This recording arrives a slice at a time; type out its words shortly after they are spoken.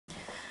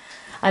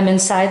I'm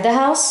inside the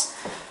house.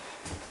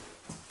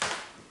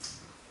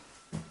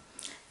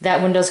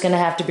 That window's going to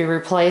have to be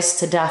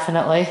replaced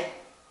definitely.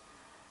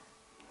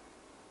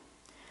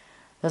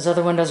 Those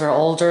other windows are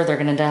older. They're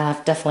going to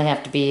definitely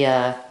have to be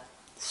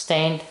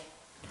stained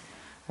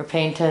or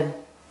painted.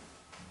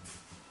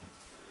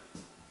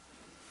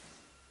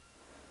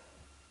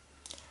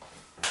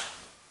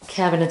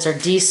 Cabinets are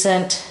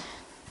decent.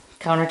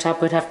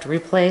 Countertop would have to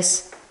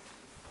replace.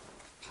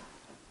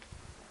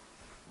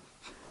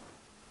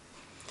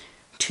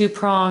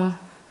 Two-prong.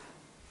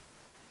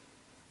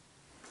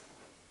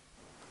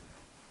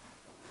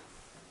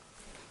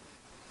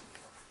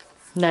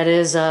 That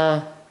is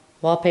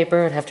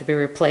wallpaper. Would have to be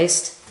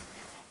replaced.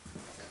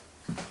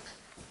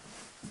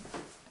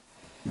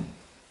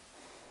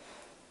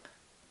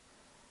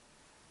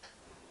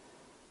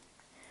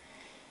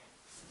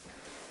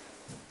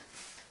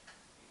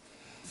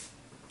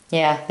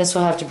 Yeah, this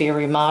will have to be a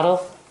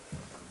remodel.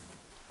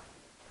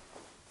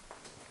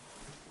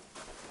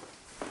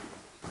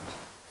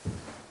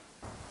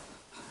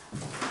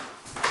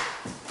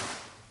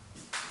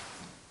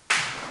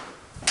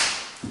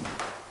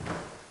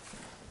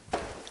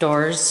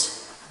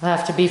 Doors will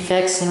have to be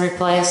fixed and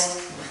replaced.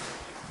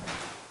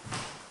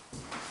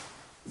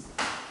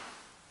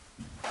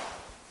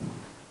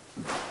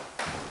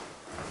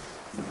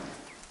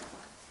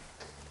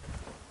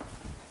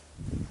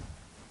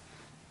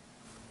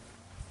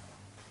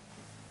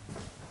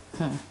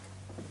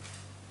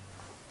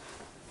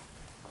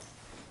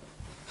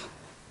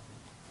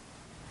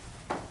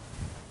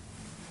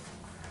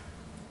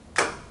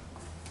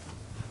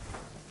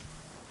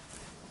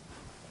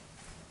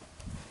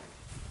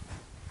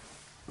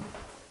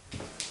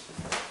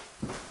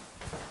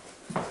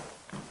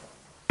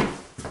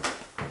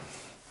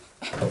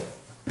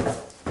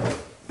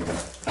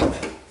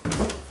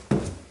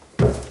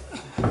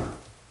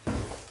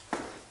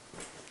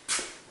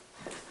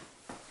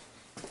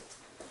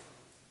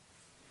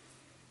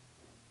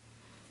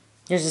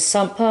 There's a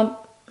sump pump.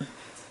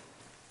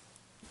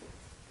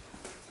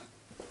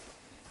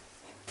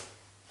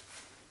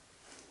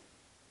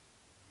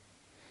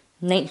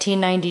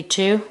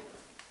 $1992.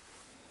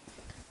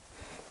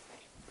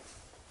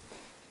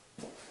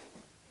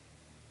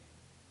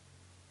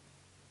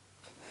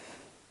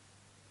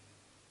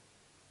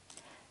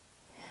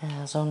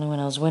 It was only when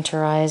it was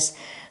winterized.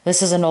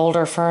 This is an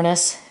older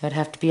furnace. It would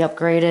have to be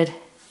upgraded.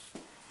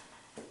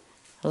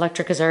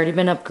 Electric has already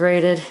been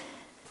upgraded.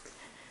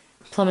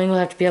 Plumbing will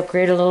have to be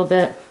upgraded a little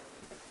bit.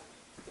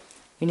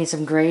 We need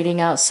some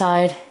grading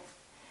outside.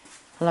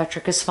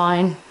 Electric is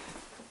fine.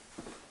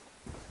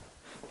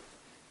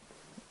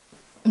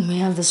 And we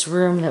have this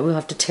room that we'll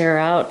have to tear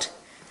out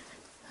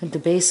with the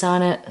base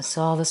on it,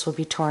 so all this will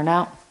be torn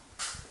out.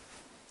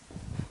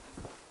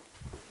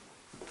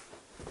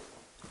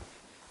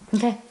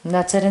 Okay, and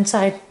that's it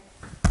inside.